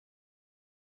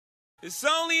It's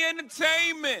only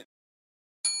entertainment.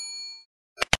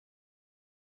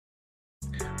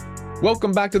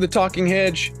 Welcome back to The Talking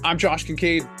Hedge. I'm Josh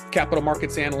Kincaid, capital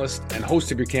markets analyst and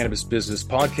host of your Cannabis Business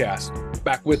Podcast.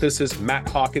 Back with us is Matt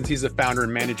Hawkins. He's the founder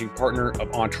and managing partner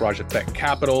of Entourage Effect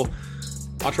Capital.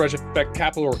 Entourage Effect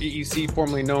Capital, or EEC,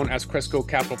 formerly known as Cresco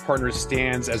Capital Partners,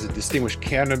 stands as a distinguished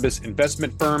cannabis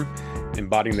investment firm,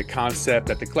 embodying the concept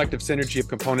that the collective synergy of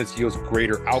components yields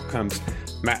greater outcomes.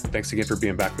 Matt, thanks again for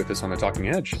being back with us on The Talking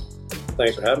Hedge.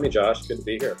 Thanks for having me, Josh. Good to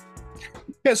be here.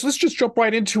 Yeah, so let's just jump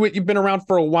right into it. You've been around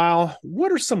for a while.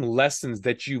 What are some lessons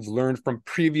that you've learned from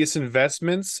previous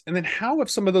investments? And then how have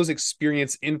some of those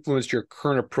experiences influenced your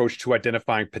current approach to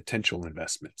identifying potential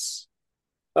investments?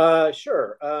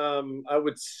 Sure. I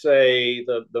would say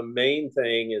the main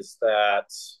thing is that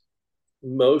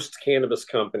most cannabis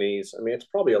companies, I mean, it's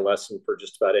probably a lesson for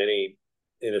just about any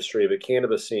industry, but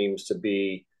cannabis seems to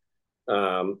be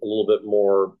a little bit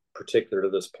more particular to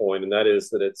this point, and that is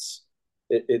that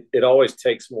it always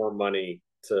takes more money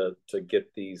to get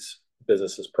these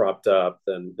businesses propped up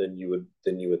than you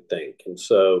would think. And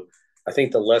so I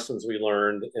think the lessons we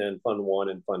learned in Fund 1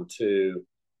 and Fund 2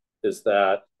 is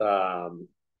that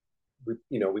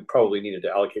we probably needed to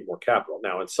allocate more capital.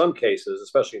 Now, in some cases,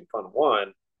 especially in Fund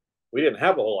 1, we didn't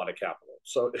have a whole lot of capital,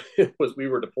 so we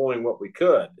were deploying what we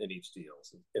could in each deal.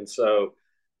 And so,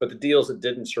 but the deals that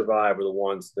didn't survive were the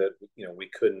ones that we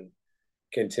couldn't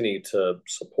continue to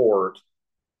support,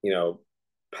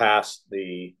 past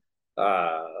the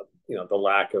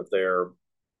lack of their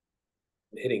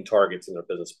hitting targets in their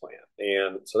business plan.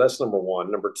 And so that's number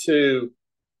one. Number two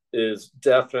is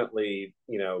definitely,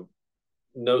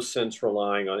 no sense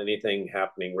relying on anything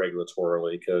happening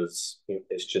regulatorily, because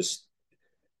it's just,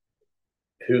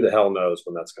 who the hell knows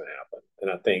when that's going to happen.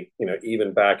 And I think,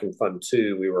 even back in Fund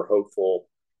 2, we were hopeful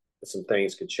that some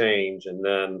things could change. And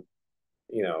then,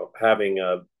 having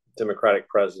a Democratic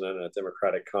president and a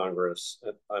Democratic Congress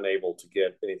unable to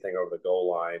get anything over the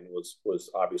goal line was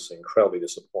obviously incredibly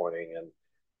disappointing. And,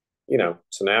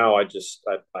 so now I just,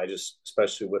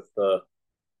 especially with the,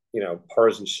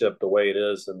 partisanship the way it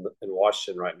is in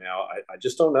Washington right now, I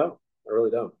just don't know. I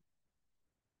really don't.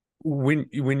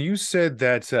 When you said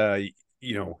that,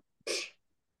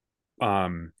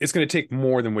 it's going to take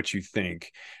more than what you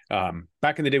think.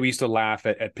 Back in the day, we used to laugh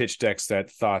at pitch decks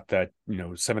that thought that,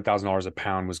 $7,000 a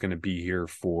pound was going to be here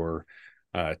for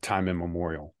time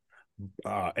immemorial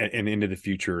and into the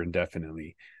future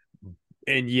indefinitely.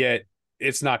 And yet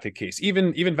it's not the case.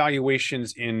 Even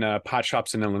valuations in pot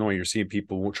shops in Illinois, you're seeing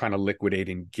people trying to liquidate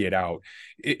and get out.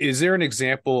 Is there an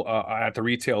example at the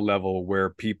retail level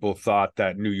where people thought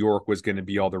that New York was going to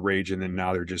be all the rage, and then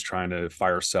now they're just trying to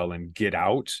fire sell and get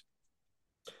out?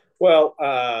 Well,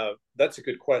 that's a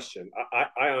good question.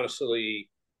 I honestly,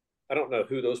 I don't know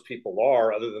who those people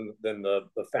are other than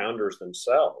the founders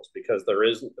themselves, because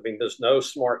there's no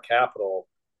smart capital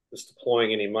that's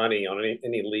deploying any money on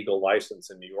any legal license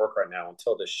in New York right now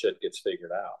until this shit gets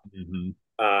figured out. Mm-hmm.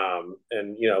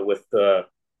 And with the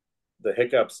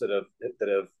hiccups that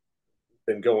have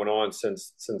been going on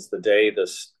since the day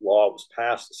this law was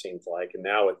passed, it seems like, and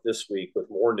now this week with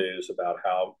more news about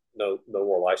how no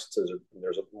more licenses,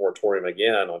 there's a moratorium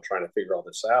again on trying to figure all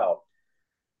this out.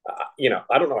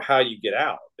 I don't know how you get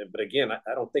out, but again,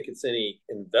 I don't think it's any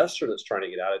investor that's trying to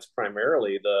get out. It's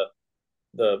primarily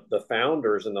the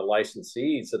founders and the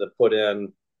licensees that have put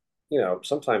in,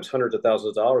 sometimes hundreds of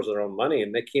thousands of dollars of their own money,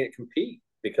 and they can't compete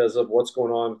because of what's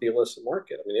going on with the illicit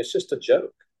market. I mean, it's just a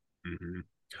joke. Mm-hmm.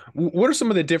 What are some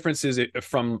of the differences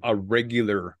from a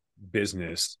regular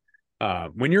business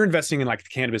when you're investing in like the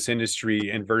cannabis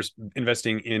industry and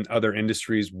investing in other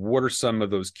industries? What are some of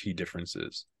those key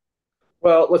differences?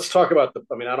 Well, let's talk about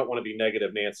I don't want to be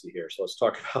negative Nancy here, so let's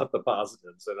talk about the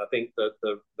positives. And I think that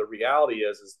the reality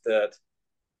is that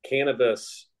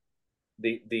cannabis,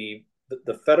 the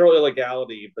federal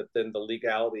illegality, but then the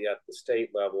legality at the state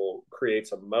level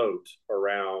creates a moat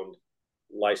around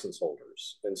license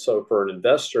holders. And so for an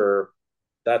investor,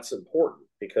 that's important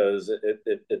because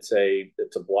it's a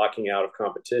blocking out of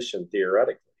competition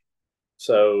theoretically.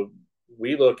 So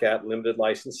we look at limited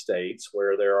license states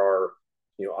where there are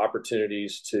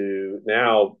opportunities to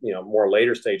now, more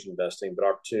later stage investing, but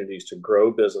opportunities to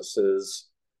grow businesses,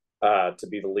 to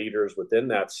be the leaders within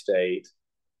that state.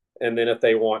 And then if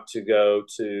they want to go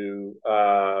to,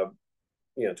 to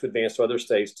advance to other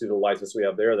states to the license we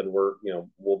have there, then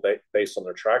we'll based on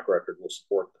their track record, we'll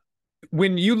support them.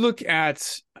 When you look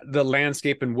at the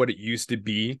landscape and what it used to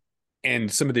be,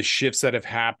 and some of the shifts that have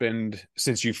happened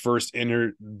since you first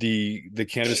entered the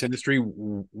cannabis industry,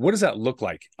 what does that look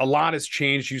like? A lot has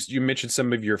changed. You mentioned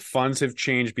some of your funds have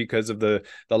changed because of the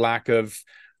lack of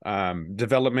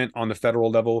development on the federal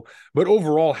level, but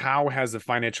overall, how has the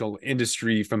financial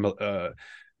industry from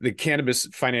the cannabis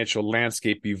financial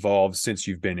landscape evolved since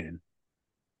you've been in?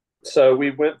 So we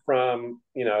went from,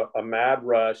 a mad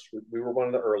rush. We were one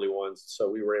of the early ones, so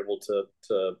we were able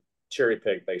to cherry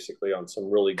pick basically on some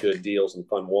really good deals in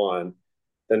Fund One.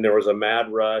 Then there was a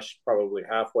mad rush probably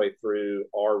halfway through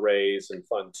our raise in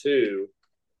Fund Two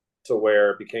to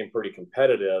where it became pretty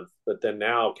competitive. But then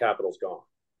now capital's gone.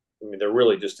 I mean, there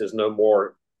really just is no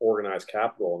more organized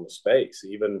capital in the space.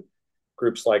 Even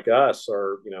groups like us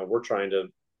are, we're trying to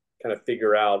kind of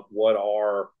figure out what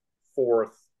our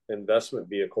fourth investment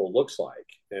vehicle looks like,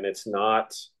 and it's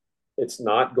not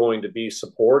going to be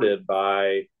supported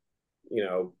by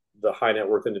the high net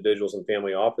worth individuals and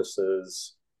family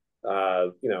offices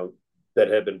that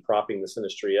have been propping this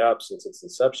industry up since its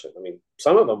inception. I mean,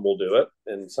 some of them will do it,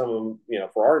 and some of them,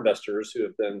 for our investors who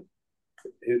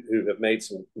have made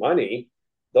some money,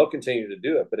 they'll continue to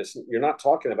do it. But you're not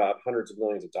talking about hundreds of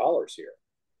millions of dollars here.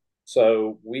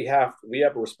 So we have a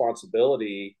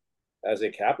responsibility as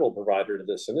a capital provider to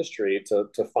this industry to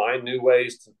find new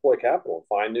ways to deploy capital,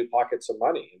 find new pockets of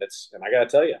money. And I got to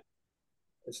tell you,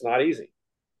 it's not easy.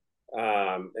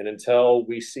 And until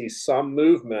we see some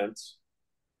movement,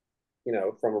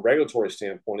 from a regulatory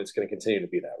standpoint, it's going to continue to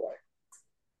be that way.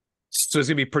 So it's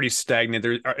going to be pretty stagnant.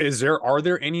 Are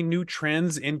there any new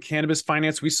trends in cannabis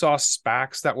finance? We saw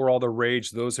SPACs that were all the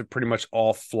rage. Those have pretty much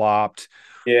all flopped.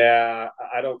 Yeah,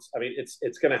 I mean,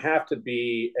 it's going to have to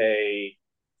be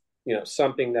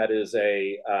something that is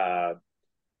a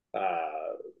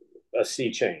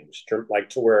sea change, like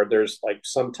to where there's like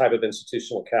some type of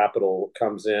institutional capital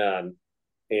comes in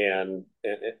and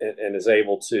is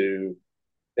able to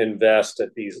invest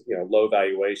at these low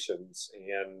valuations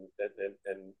and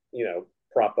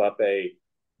prop up a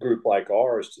group like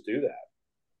ours to do that.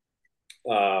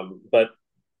 But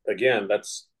again,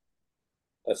 that's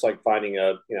like finding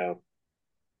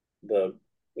the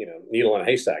needle in a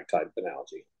haystack type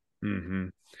analogy. Mm-hmm.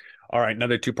 All right,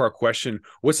 another two-part question.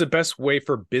 What's the best way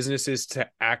for businesses to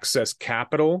access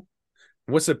capital?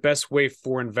 What's the best way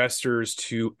for investors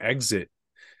to exit?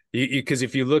 Because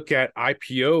if you look at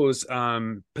IPOs,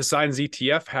 Poseidon's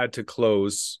ETF had to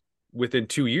close within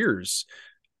 2 years.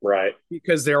 Right.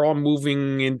 Because they're all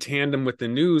moving in tandem with the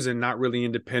news and not really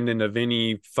independent of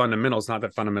any fundamentals. Not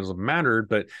that fundamentals mattered,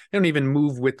 but they don't even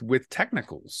move with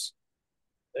technicals.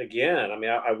 Again, I mean,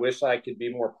 I wish I could be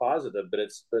more positive, but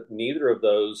neither of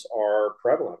those are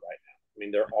prevalent right now. I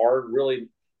mean, there are really,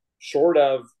 short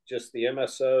of just the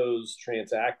MSOs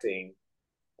transacting,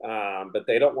 but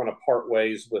they don't want to part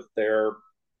ways with their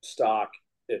stock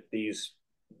at these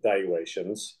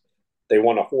valuations. They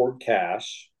want to hoard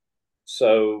cash,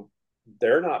 so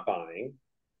they're not buying.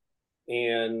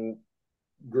 And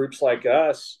groups like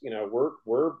us,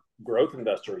 we're growth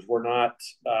investors. We're not.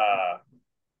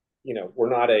 We're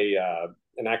not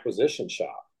an acquisition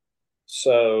shop.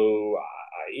 So,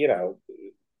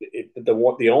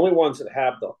 the only ones that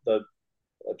have the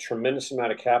a tremendous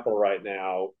amount of capital right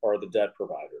now are the debt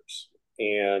providers,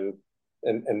 and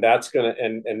that's gonna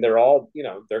and they're all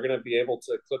they're gonna be able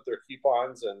to clip their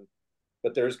coupons,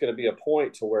 but there's going to be a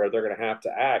point to where they're going to have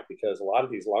to act because a lot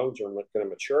of these loans are going to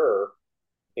mature,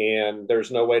 and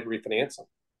there's no way to refinance them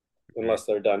unless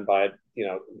they're done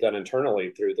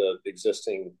internally through the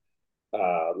existing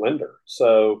lender.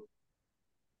 So,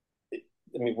 I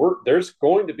mean, there's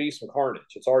going to be some carnage.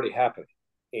 It's already happening,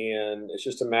 and it's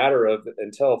just a matter of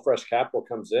until fresh capital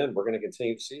comes in, we're going to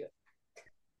continue to see it.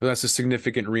 That's a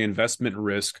significant reinvestment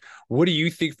risk. What do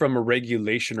you think from a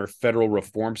regulation or federal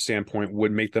reform standpoint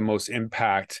would make the most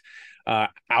impact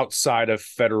outside of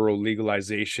federal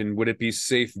legalization? Would it be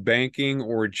safe banking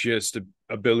or just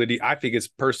ability? I think it's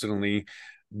personally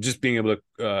just being able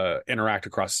to interact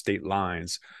across state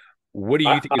lines. What do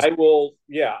you think?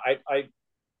 I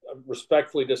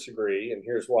respectfully disagree, and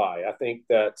here's why. I think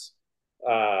that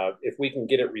if we can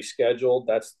get it rescheduled,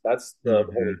 that's the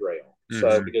holy grail.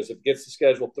 So because if it gets to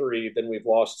Schedule 3, then we've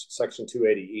lost Section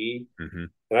 280E, and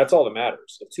that's all that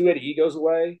matters. If 280E goes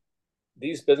away,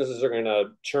 these businesses are going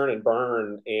to churn and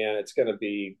burn, and it's going to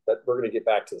be that we're going to get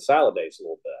back to the salad days a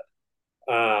little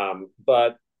bit.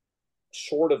 But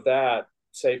short of that,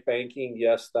 safe banking,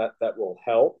 yes, that will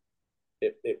help.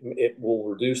 It will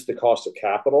reduce the cost of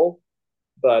capital.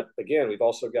 But again, we've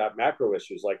also got macro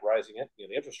issues like rising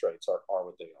the interest rates are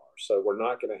what they are. So we're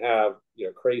not going to have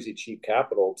crazy cheap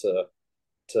capital to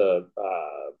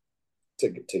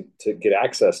get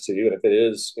access to, and if it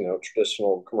is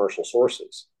traditional commercial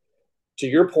sources. To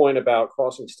your point about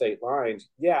crossing state lines,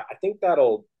 yeah, I think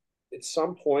that'll at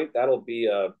some point that'll be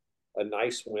a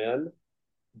nice win,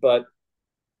 but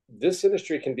this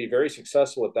industry can be very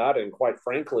successful without it. And quite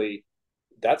frankly,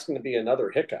 that's going to be another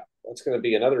hiccup. That's going to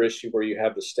be another issue where you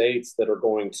have the states that are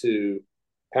going to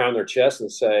pound their chest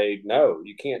and say, no,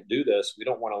 you can't do this. We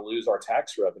don't want to lose our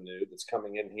tax revenue that's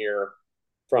coming in here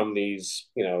from these,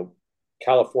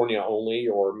 California only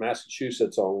or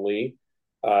Massachusetts only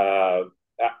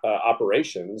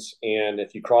operations. And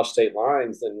if you cross state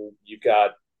lines, then you've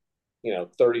got,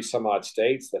 30 some odd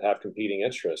states that have competing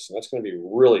interests. And that's going to be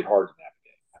really hard to navigate.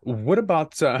 What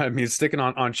about, sticking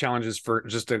on challenges for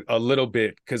just a little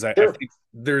bit, because I Sure. think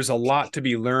there's a lot to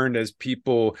be learned as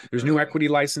there's new equity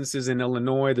licenses in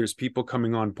Illinois, there's people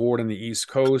coming on board on the East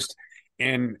Coast,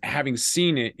 and having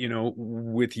seen it,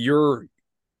 with your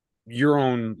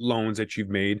own loans that you've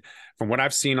made, from what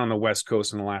I've seen on the West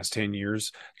Coast in the last 10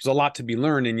 years, there's a lot to be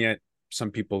learned, and yet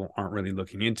some people aren't really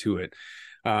looking into it.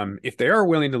 If they are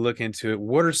willing to look into it,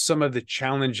 what are some of the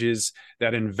challenges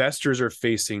that investors are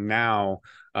facing now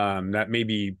that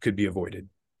maybe could be avoided?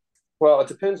 Well, it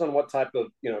depends on what type of,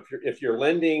 if you're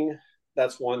lending,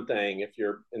 that's one thing. If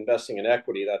you're investing in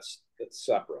equity, that's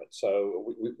separate.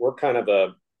 So we're kind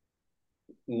of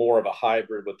more of a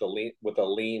hybrid with a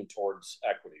lean towards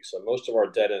equity. So most of our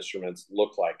debt instruments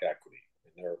look like equity.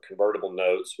 They're convertible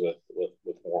notes with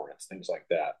warrants, things like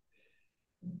that.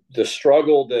 The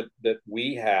struggle that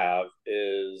we have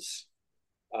is,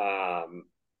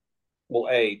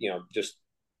 just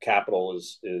capital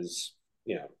is it's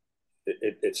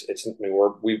I mean,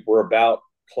 we're about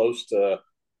close to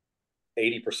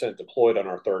 80% deployed on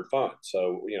our third fund.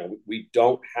 So, we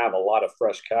don't have a lot of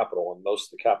fresh capital, and most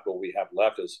of the capital we have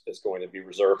left is going to be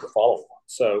reserved for follow on.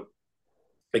 So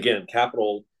again,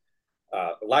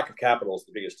 lack of capital is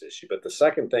the biggest issue. But the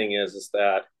second thing is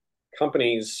that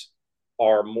companies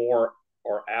are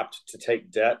apt to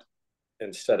take debt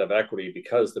instead of equity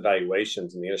because the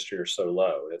valuations in the industry are so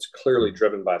low. It's clearly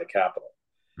driven by the capital.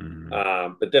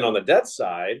 Mm-hmm. But then on the debt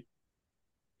side,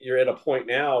 you're at a point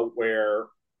now where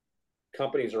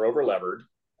companies are over levered.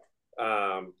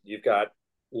 You've got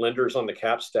lenders on the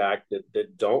cap stack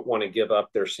that don't want to give up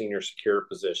their senior secured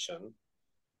position.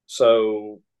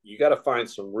 So you got to find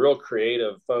some real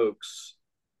creative folks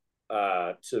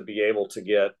to be able to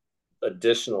get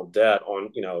additional debt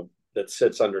on, that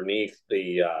sits underneath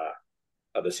the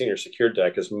senior secured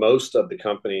debt, because most of the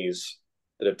companies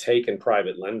that have taken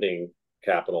private lending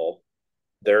capital,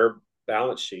 their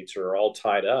balance sheets are all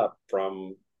tied up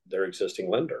from their existing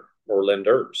lender or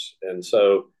lenders. And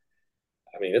so,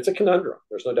 it's a conundrum.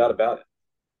 There's no doubt about it.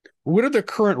 What are the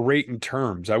current rate and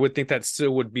terms? I would think that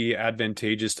still would be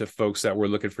advantageous to folks that were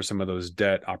looking for some of those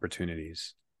debt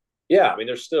opportunities. Yeah,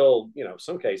 there's still,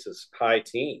 some cases high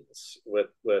teens with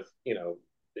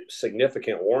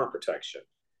significant warrant protection.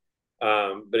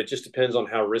 But it just depends on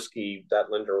how risky that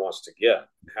lender wants to get,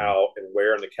 how and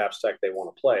where in the cap stack they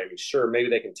want to play. Sure, maybe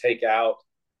they can take out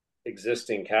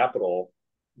existing capital,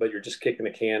 but you're just kicking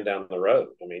the can down the road.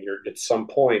 You're at some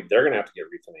point they're going to have to get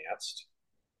refinanced.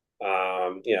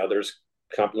 There's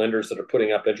lenders that are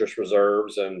putting up interest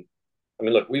reserves, and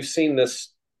look, we've seen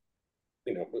this.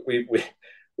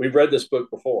 We've read this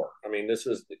book before. This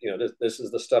is this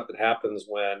is the stuff that happens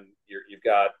when you've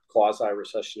got quasi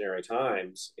recessionary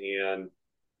times, and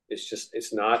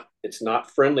it's not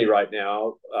friendly right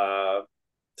now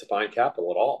to find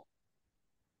capital at all.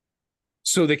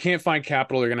 So they can't find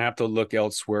capital. They're going to have to look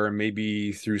elsewhere,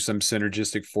 maybe through some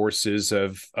synergistic forces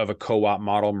of a co-op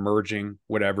model merging,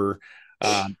 whatever.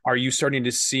 Are you starting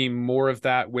to see more of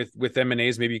that with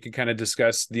M&As? Maybe you can kind of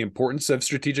discuss the importance of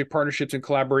strategic partnerships and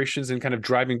collaborations and kind of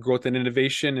driving growth and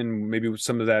innovation, and maybe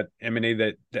some of that M&A,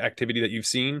 the activity that you've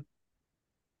seen.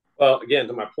 Well, again,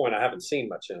 to my point, I haven't seen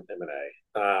much in M&A.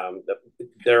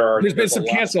 There's been some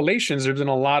cancellations. There's been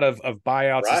a lot of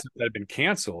buyouts right. that have been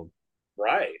canceled.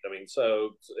 Right. And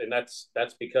that's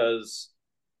because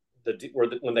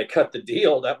when they cut the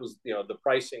deal, that was, the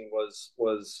pricing was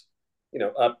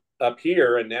up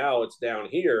here, and now it's down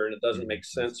here, and it doesn't make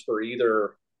sense for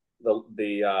either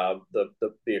the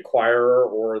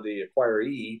acquirer or the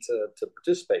acquiree to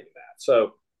participate in that.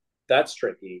 So that's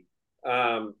tricky.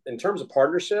 In terms of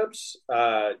partnerships,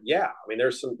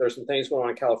 there's some things going on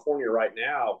in California right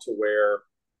now to where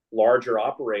larger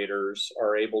operators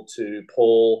are able to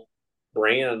pull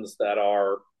brands that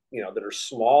are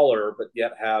smaller but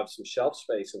yet have some shelf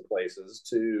space in places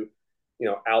to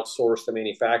outsource the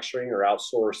manufacturing or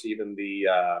outsource even the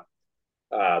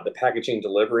packaging,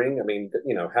 delivering.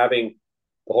 Having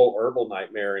the whole herbal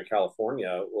nightmare in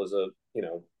California was a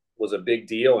big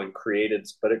deal, and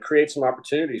it creates some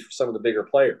opportunities for some of the bigger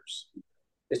players.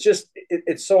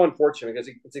 It's so unfortunate because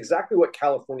it's exactly what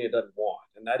California doesn't want,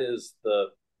 and that is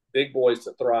the big boys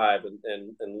to thrive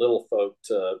and little folk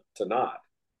to not.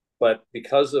 But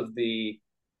because of the,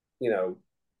 you know,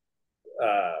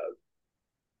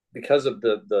 because of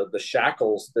the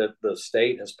shackles that the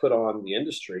state has put on the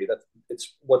industry, that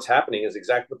it's what's happening is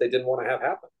exactly what they didn't want to have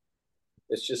happen.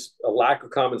 It's just a lack of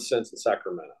common sense in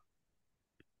Sacramento.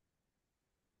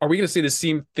 Are we going to see the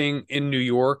same thing in New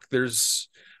York? There's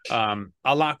a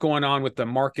lot going on with the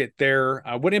market there.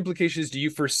 What implications do you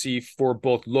foresee for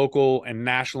both local and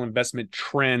national investment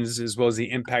trends, as well as the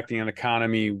impacting on the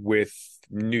economy with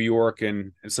New York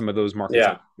and some of those markets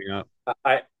coming up?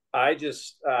 I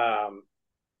just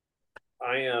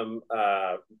I am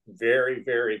very,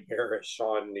 very bearish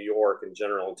on New York in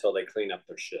general until they clean up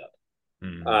their shit.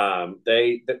 Mm-hmm.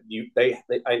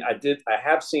 I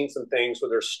have seen some things where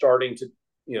they're starting to,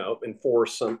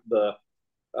 enforce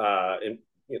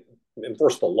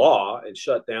enforce the law and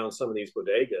shut down some of these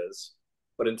bodegas.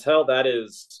 But until that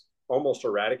is almost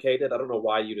eradicated, I don't know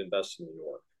why you'd invest in New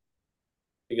York,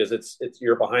 because it's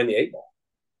you're behind the eight ball.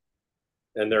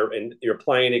 And you're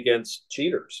playing against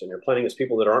cheaters, and you're playing against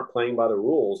people that aren't playing by the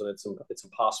rules, and it's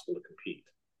impossible to compete.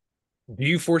 Do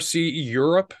you foresee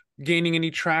Europe gaining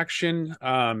any traction?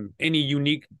 Any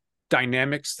unique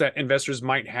dynamics that investors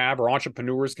might have, or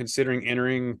entrepreneurs considering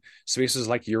entering spaces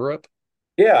like Europe?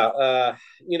 Yeah,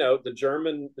 the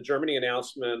Germany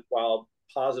announcement, while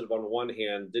positive on one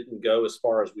hand, didn't go as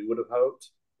far as we would have hoped.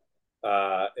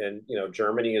 And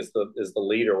Germany is the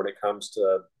leader when it comes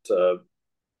to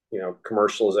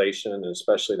commercialization, and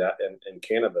especially that in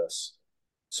cannabis.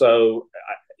 So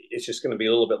it's just going to be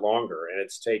a little bit longer, and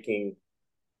it's taking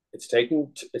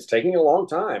a long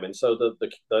time. And so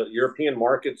the European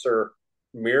markets are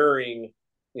mirroring,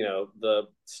 the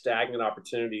stagnant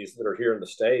opportunities that are here in the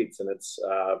States, and it's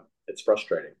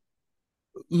frustrating.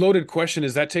 Loaded question.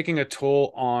 Is that taking a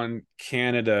toll on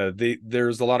Canada?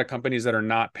 There's a lot of companies that are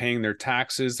not paying their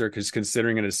taxes. They're just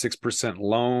considering it a 6%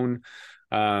 loan.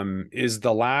 Is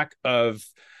the lack of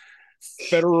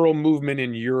federal movement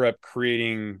in Europe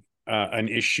creating an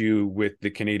issue with the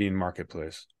Canadian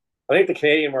marketplace? I think the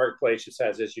Canadian marketplace just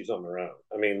has issues on their own.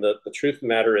 I mean, the truth of the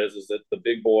matter is that the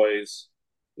big boys,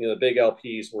 the big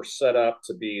LPs, were set up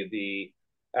to be the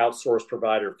outsourced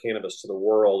provider of cannabis to the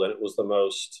world, and it was the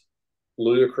most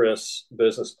ludicrous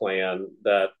business plan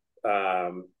that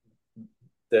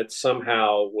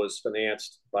somehow was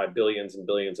financed by billions and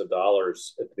billions of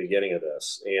dollars at the beginning of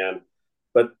this.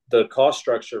 But the cost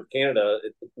structure of Canada,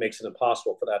 it makes it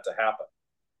impossible for that to happen.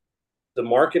 The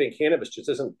market in cannabis just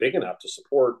isn't big enough to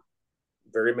support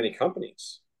very many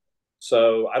companies.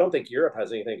 So I don't think Europe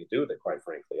has anything to do with it, quite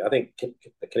frankly. I think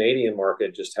the Canadian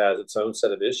market just has its own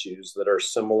set of issues that are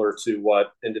similar to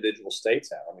what individual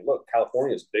states have. I mean, look,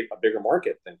 California is a bigger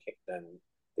market than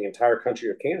the entire country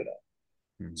of Canada.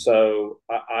 Mm-hmm. So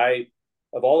I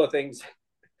of all the things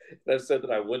that I've said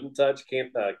that I wouldn't touch,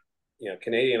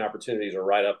 Canadian opportunities are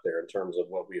right up there in terms of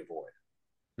what we avoid.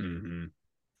 Mm-hmm.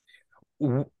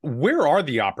 Where are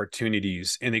the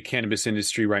opportunities in the cannabis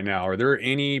industry right now? Are there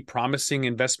any promising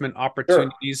investment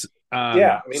opportunities? Sure.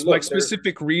 Yeah, I mean, like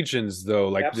specific regions though,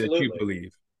 like absolutely. that you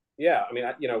believe. Yeah, I mean,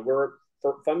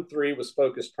 Fund 3 was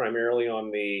focused primarily on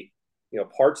the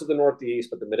parts of the Northeast,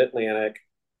 but the Mid-Atlantic,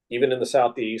 even in the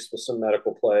Southeast with some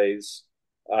medical plays.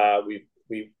 We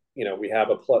have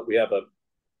a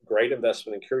great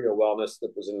investment in Curio Wellness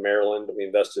that was in Maryland that we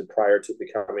invested prior to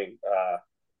becoming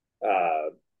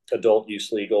adult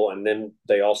use legal, and then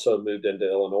they also moved into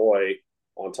Illinois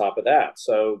on top of that.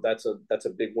 So that's a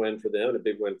big win for them and a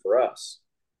big win for us.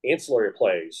 Ancillary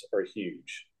plays are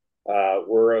huge.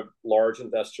 We're a large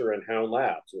investor in Hound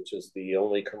Labs, which is the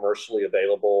only commercially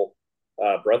available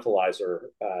breathalyzer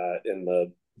in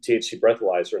the THC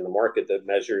breathalyzer in the market that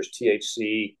measures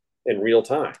THC in real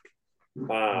time.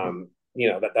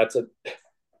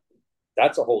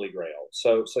 That's a holy grail.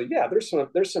 So yeah, there's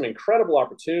some incredible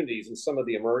opportunities in some of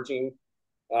the emerging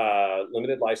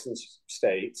limited license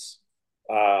states.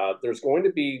 There's going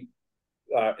to be,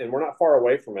 and we're not far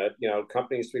away from it,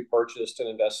 companies to be purchased and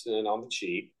invested in on the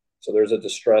cheap. So there's a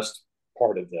distressed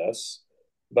part of this,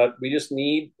 but we just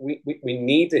need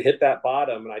to hit that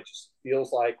bottom, and I just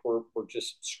feels like we're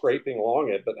just scraping along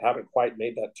it, but haven't quite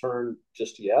made that turn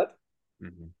just yet.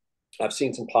 Mm-hmm. I've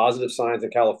seen some positive signs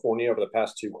in California over the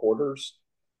past 2 quarters,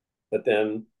 but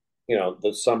then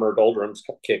the summer doldrums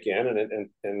kick in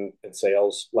and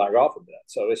sales lag off a bit.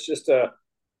 So it's just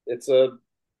it's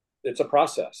a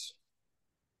process.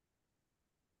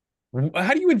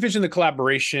 How do you envision the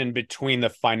collaboration between the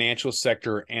financial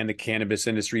sector and the cannabis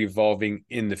industry evolving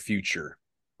in the future?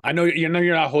 I know you're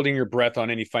not holding your breath on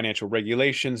any financial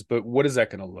regulations, but what is that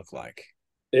going to look like?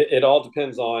 It all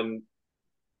depends on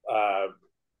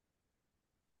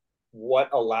what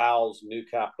allows new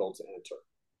capital to enter.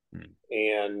 Hmm.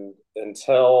 And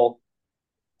until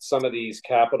some of these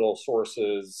capital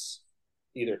sources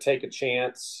either take a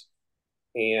chance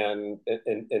and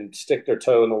stick their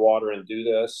toe in the water and do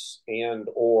this, and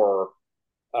or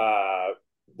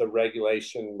the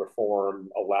regulation reform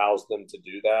allows them to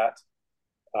do that,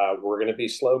 we're going to be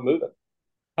slow moving.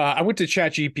 I went to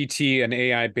ChatGPT, an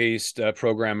AI-based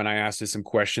program, and I asked it some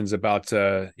questions about,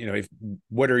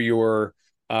 what are your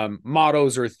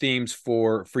mottos or themes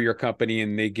for your company,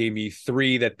 and they gave me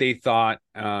 3 that they thought.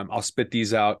 I'll spit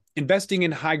these out. Investing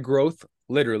in high growth,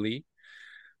 literally.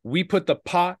 We put the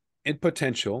pot in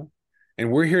potential,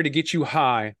 and we're here to get you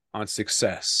high on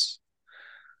success.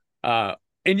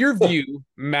 In your view,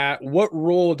 Matt, what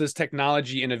role does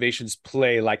technology innovations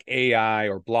play, like AI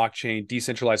or blockchain,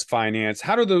 decentralized finance?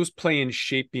 How do those play in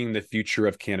shaping the future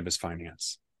of cannabis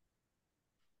finance?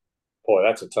 Boy,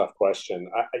 that's a tough question.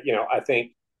 I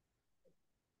think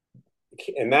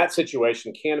in that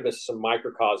situation, cannabis is a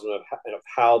microcosm of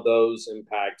how those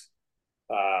impact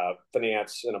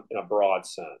finance in a broad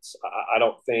sense. I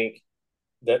don't think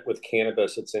that with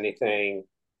cannabis it's anything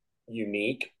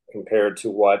unique compared to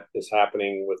what is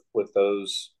happening with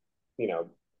those,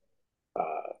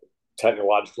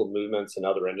 technological movements in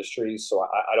other industries. So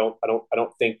I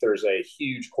don't think there's a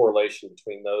huge correlation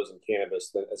between those and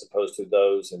cannabis as opposed to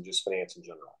those and just finance in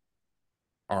general.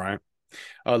 All right.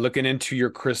 Looking into your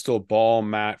crystal ball,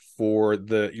 Matt, for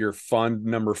your fund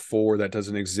number 4 that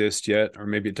doesn't exist yet, or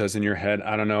maybe it does in your head.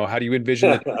 I don't know. How do you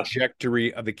envision the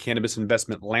trajectory of the cannabis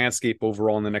investment landscape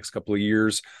overall in the next couple of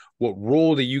years? What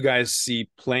role do you guys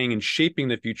see playing in shaping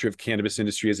the future of cannabis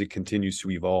industry as it continues to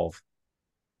evolve?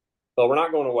 Well, we're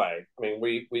not going away. I mean,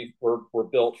 we're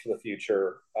built for the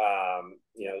future.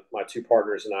 My 2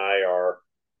 partners and I are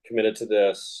committed to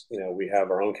this. We have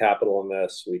our own capital in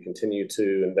this. We continue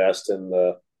to invest in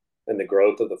the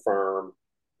growth of the firm,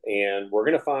 and we're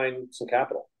going to find some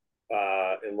capital,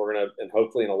 and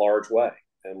hopefully in a large way,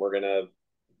 and we're going to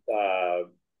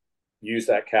use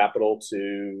that capital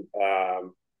to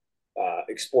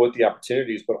exploit the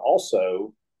opportunities, but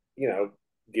also,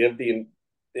 give the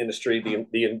industry the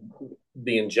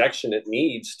injection it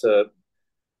needs to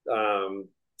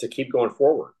keep going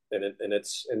forward. And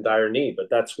it's in dire need, but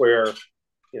that's where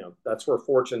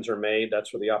fortunes are made.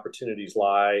 That's where the opportunities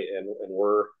lie, and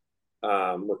we're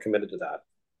committed to that.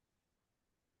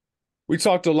 We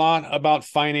talked a lot about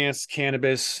finance,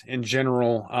 cannabis in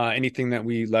general. Anything that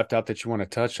we left out that you want to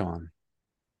touch on?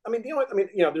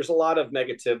 There's a lot of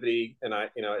negativity, and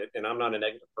I'm not a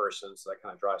negative person, so that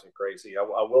kind of drives me crazy. I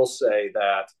will say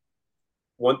that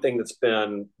one thing that's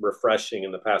been refreshing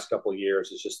in the past couple of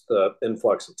years is just the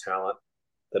influx of talent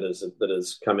that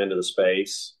has come into the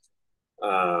space.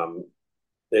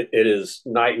 It is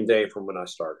night and day from when I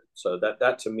started. So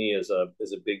that to me is a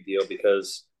big deal,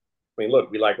 because look,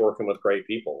 we like working with great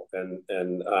people, and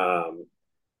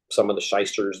some of the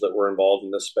shysters that were involved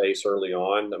in this space early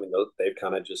on, they've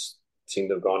kind of just seemed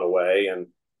to have gone away. And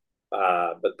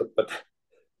but the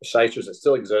shysters that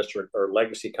still exist are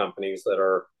legacy companies that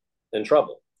are in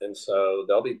trouble, and so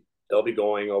they'll be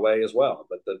going away as well.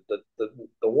 But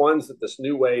the ones that this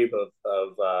new wave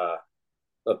of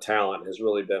talent has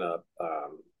really been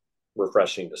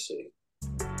refreshing to see.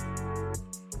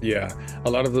 Yeah, a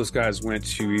lot of those guys went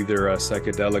to either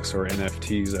psychedelics or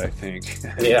NFTs, I think.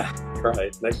 Yeah,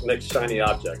 right. Next shiny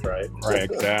object, right? Right,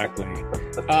 exactly.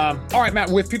 All right, Matt,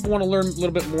 if people want to learn a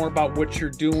little bit more about what you're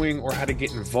doing or how to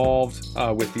get involved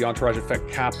with the Entourage Effect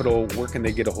Capital, where can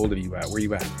they get a hold of you at? Where are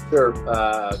you at? Sure.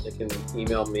 They can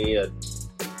email me at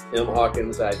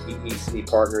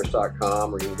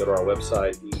mhawkins@eecpartners.com, or you can go to our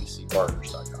website,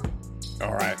 eecpartners.com.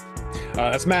 All right.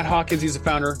 That's Matt Hawkins. He's the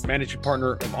founder, managing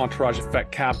partner of Entourage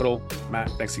Effect Capital. Matt,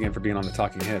 thanks again for being on The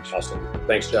Talking Hedge. Awesome.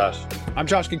 Thanks, Josh. I'm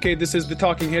Josh Kincaid. This is The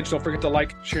Talking Hedge. Don't forget to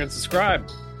like, share, and subscribe.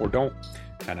 Or don't,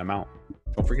 and I'm out.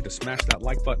 Don't forget to smash that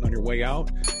like button on your way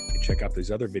out and check out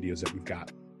these other videos that we've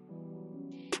got.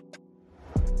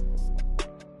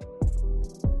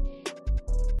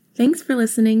 Thanks for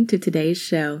listening to today's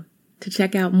show. To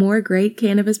check out more great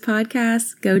cannabis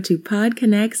podcasts, go to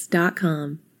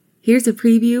podconnects.com. Here's a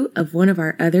preview of one of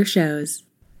our other shows.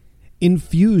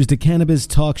 Infused, a cannabis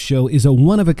talk show, is a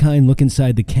one-of-a-kind look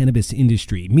inside the cannabis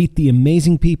industry. Meet the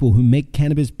amazing people who make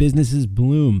cannabis businesses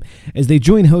bloom as they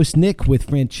join host Nick with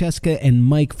Francesca and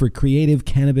Mike for creative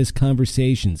cannabis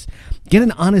conversations. Get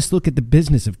an honest look at the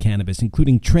business of cannabis,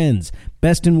 including trends,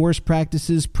 best and worst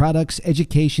practices, products,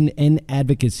 education, and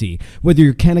advocacy. Whether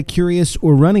you're canna curious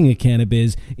or running a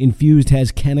cannabis, Infused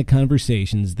has canna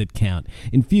conversations that count.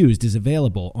 Infused is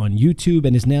available on YouTube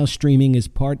and is now streaming as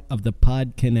part of the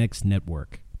PodConnects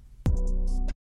network.